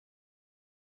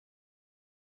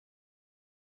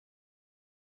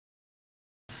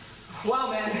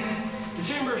Wow, man, the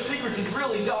Chamber of Secrets is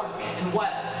really dark and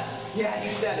wet. Yeah,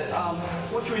 you said it.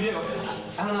 What should we do?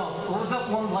 I don't know. What was that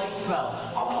one light spell?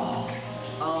 Oh,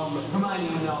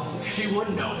 Hermione would know. She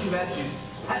wouldn't know. Too bad she's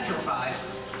petrified.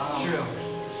 It's true.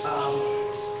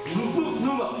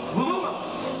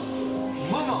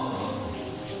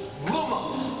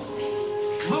 Lumos.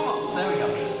 There we go.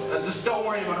 Just don't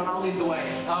worry about it. I'll lead the way.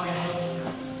 Okay.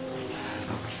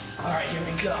 All right, here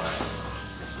we go.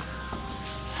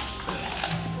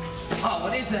 Oh,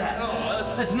 what is that?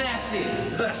 Oh, that's nasty.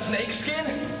 Is that a snake skin?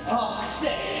 Oh,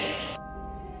 sick.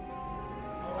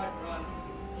 All right, Ron.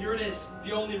 Here it is.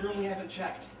 The only room we haven't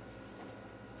checked.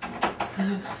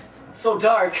 It's so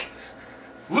dark.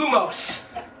 Lumos.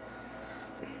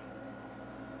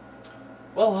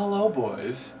 Well, hello,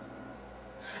 boys.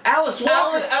 Alice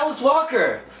Walker. Alice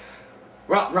Walker.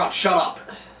 Ron, shut up.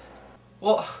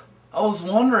 Well, I was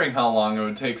wondering how long it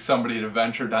would take somebody to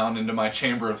venture down into my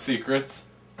Chamber of Secrets.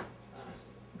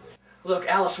 Look,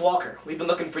 Alice Walker, we've been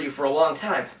looking for you for a long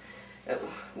time.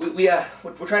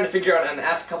 We're trying to figure out and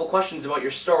ask a couple questions about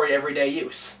your story everyday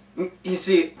use. You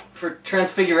see, for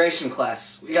Transfiguration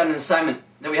class, we got an assignment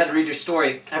that we had to read your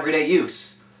story, everyday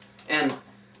use. And,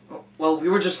 well, we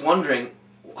were just wondering,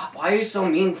 why are you so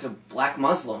mean to black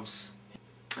Muslims?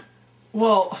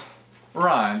 Well,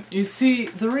 Ron, you see,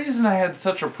 the reason I had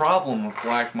such a problem with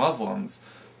black Muslims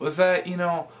was that, you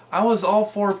know, I was all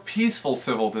for peaceful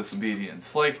civil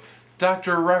disobedience, like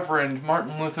Dr. Reverend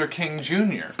Martin Luther King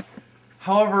Jr.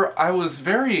 However, I was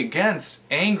very against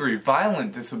angry,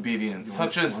 violent disobedience,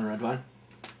 such as... red wine?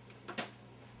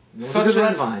 Such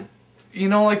as, you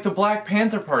know, like the Black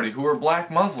Panther Party, who were black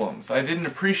Muslims. I didn't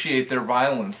appreciate their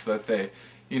violence that they,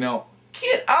 you know...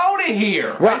 Get out of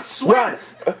here! I swear!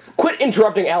 Quit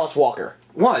interrupting Alice Walker.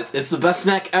 What? It's the best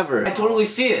snack ever. I totally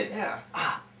see it. Yeah.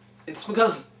 It's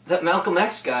because that Malcolm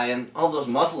X guy and all those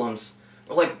Muslims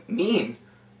are, like, mean.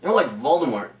 They're like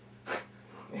Voldemort.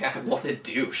 Yeah, what a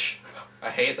douche. I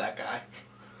hate that guy.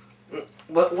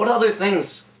 But what other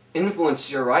things influence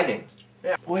your writing?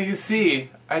 Yeah. Well, you see,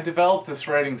 I developed this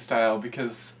writing style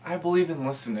because I believe in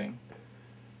listening.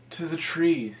 To the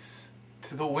trees,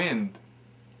 to the wind,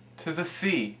 to the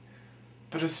sea,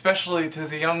 but especially to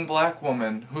the young black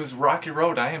woman whose rocky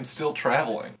road I am still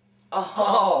traveling.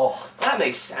 Oh, that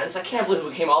makes sense. I can't believe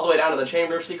we came all the way down to the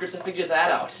Chamber of Secrets to figure that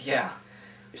out. Yeah.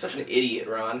 You're such an idiot,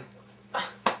 Ron.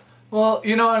 Well,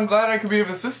 you know, I'm glad I could be of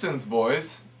assistance,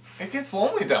 boys. It gets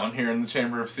lonely down here in the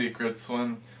Chamber of Secrets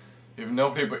when you have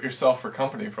nobody but yourself for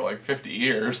company for like 50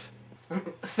 years.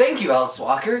 Thank you, Alice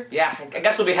Walker. Yeah, I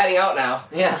guess we'll be heading out now.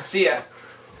 Yeah. See ya.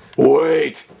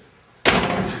 Wait!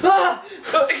 Ah!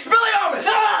 Expelliarmus!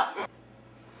 Ah!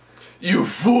 You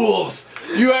fools!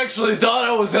 You actually thought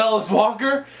I was Alice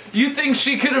Walker? You think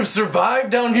she could have survived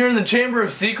down here in the Chamber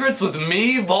of Secrets with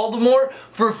me, Voldemort,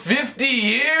 for 50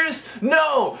 years?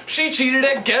 No! She cheated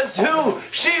at Guess Who!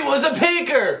 She was a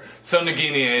peeker! So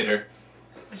Nagini ate her.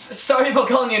 Sorry about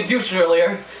calling you a douche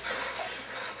earlier.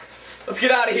 Let's get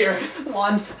out of here.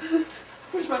 Wand.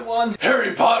 Where's my wand?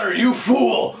 Harry Potter, you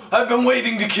fool! I've been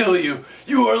waiting to kill you.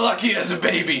 You were lucky as a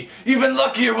baby. Even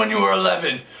luckier when you were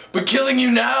 11. But killing you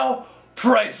now?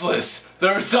 Priceless.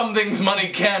 There are some things money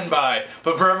can buy,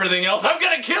 but for everything else, I'm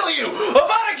gonna kill you!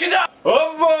 Avada Kedavra!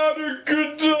 Avada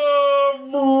Kedavra!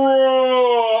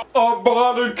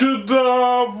 Avada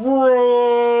Kedavra!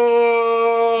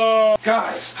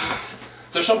 Guys,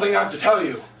 there's something I have to tell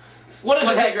you. What is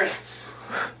it, Hagrid?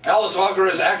 Alice Walker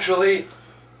is actually...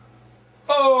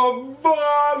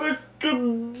 Avada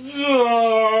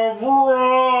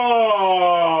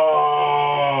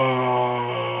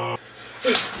Kedavra!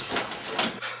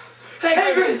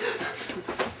 Hagrid!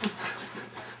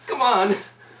 Come on.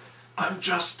 I'm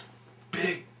just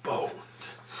big boned.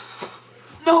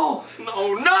 No!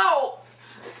 No, no!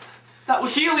 That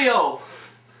was Helio!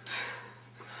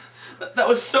 That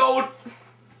was so...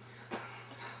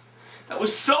 That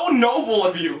was so noble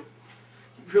of you!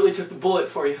 He really took the bullet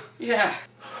for you. Yeah.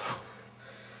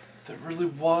 That really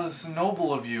was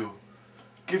noble of you.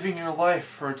 Giving your life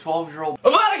for a 12-year-old...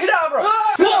 Avada Kedavra!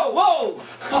 Ah! Whoa, whoa!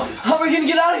 How are we gonna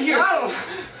get out of here? I don't...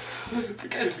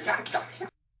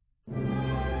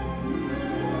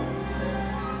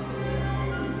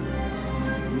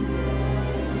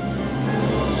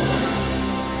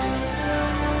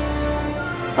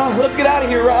 Oh, let's get out of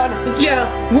here, Ron. Yeah,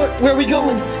 where are we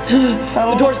going?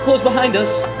 The door's closed behind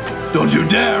us. Don't you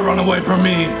dare run away from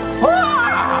me!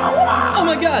 Oh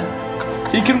my god!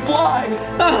 He can fly!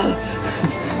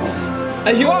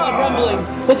 I hear a loud rumbling.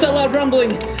 What's that loud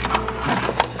rumbling?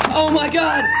 Oh my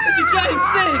god! It's a giant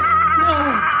snake! No!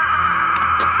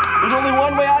 There's only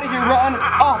one way out of here, Ron.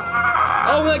 Up!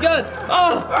 Oh my god!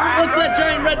 Oh! What's that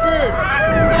giant red bird?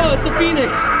 Oh, it's a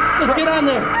phoenix! Let's get on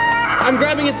there! I'm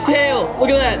grabbing its tail! Look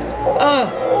at that!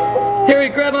 Harry,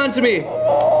 grab onto me!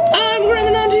 I'm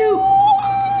grabbing onto you!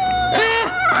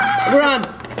 Ah!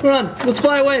 We're on! Let's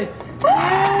fly away!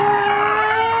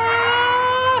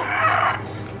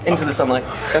 Into the sunlight.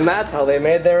 And that's how they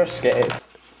made their escape. I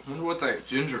wonder what that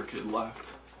ginger kid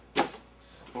left.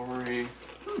 Story.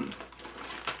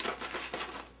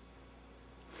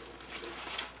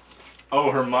 Oh,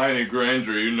 Hermione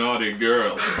Granger, you naughty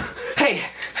girl. Hey!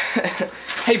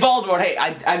 Hey, Voldemort,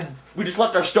 hey, we just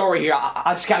left our story here.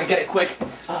 I just gotta get it quick.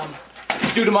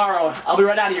 It's due tomorrow. I'll be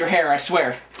right out of your hair, I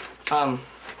swear.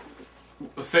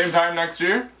 Same time next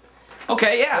year?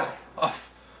 Okay, yeah. Oh,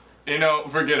 you know,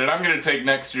 forget it. I'm gonna take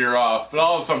next year off, but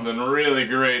I'll have something really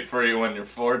great for you when you're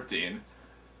 14.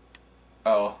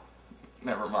 Oh,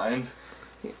 never mind.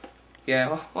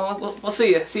 Yeah, well, we'll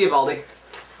see you. See you, Baldy.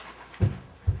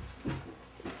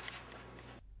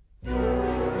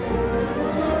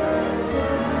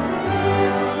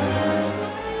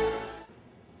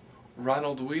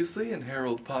 Ronald Weasley and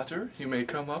Harold Potter, you may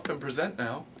come up and present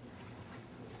now.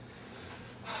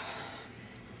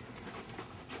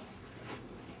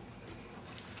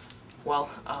 Well,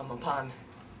 upon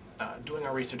doing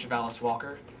our research of Alice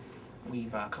Walker,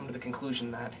 we've come to the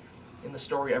conclusion that in the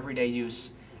story Everyday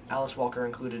Use, Alice Walker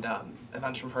included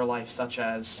events from her life such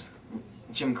as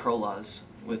Jim Crow laws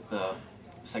with the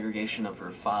segregation of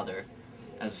her father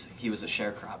as he was a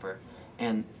sharecropper,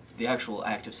 and the actual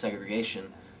act of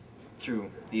segregation through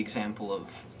the example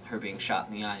of her being shot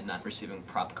in the eye and not receiving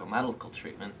proper medical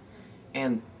treatment,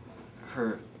 and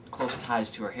her close ties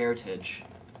to her heritage.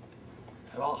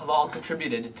 have all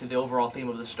contributed to the overall theme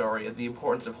of the story, of the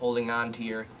importance of holding on to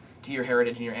your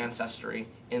heritage and your ancestry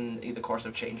in the course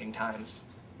of changing times.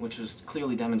 Which was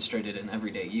clearly demonstrated in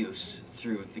Everyday Use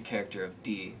through the character of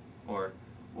Dee, or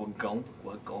Wagon.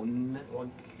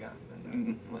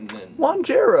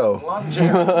 Wanjero.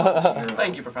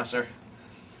 Thank you, Professor.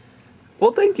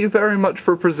 Well, thank you very much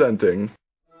for presenting.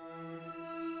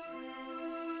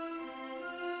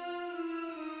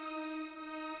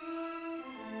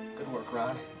 Good work,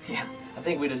 Ron. Yeah. I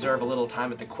think we deserve a little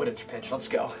time at the Quidditch pitch. Let's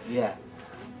go. Yeah.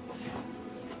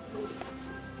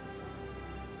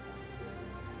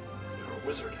 You're a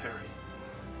wizard, Harry.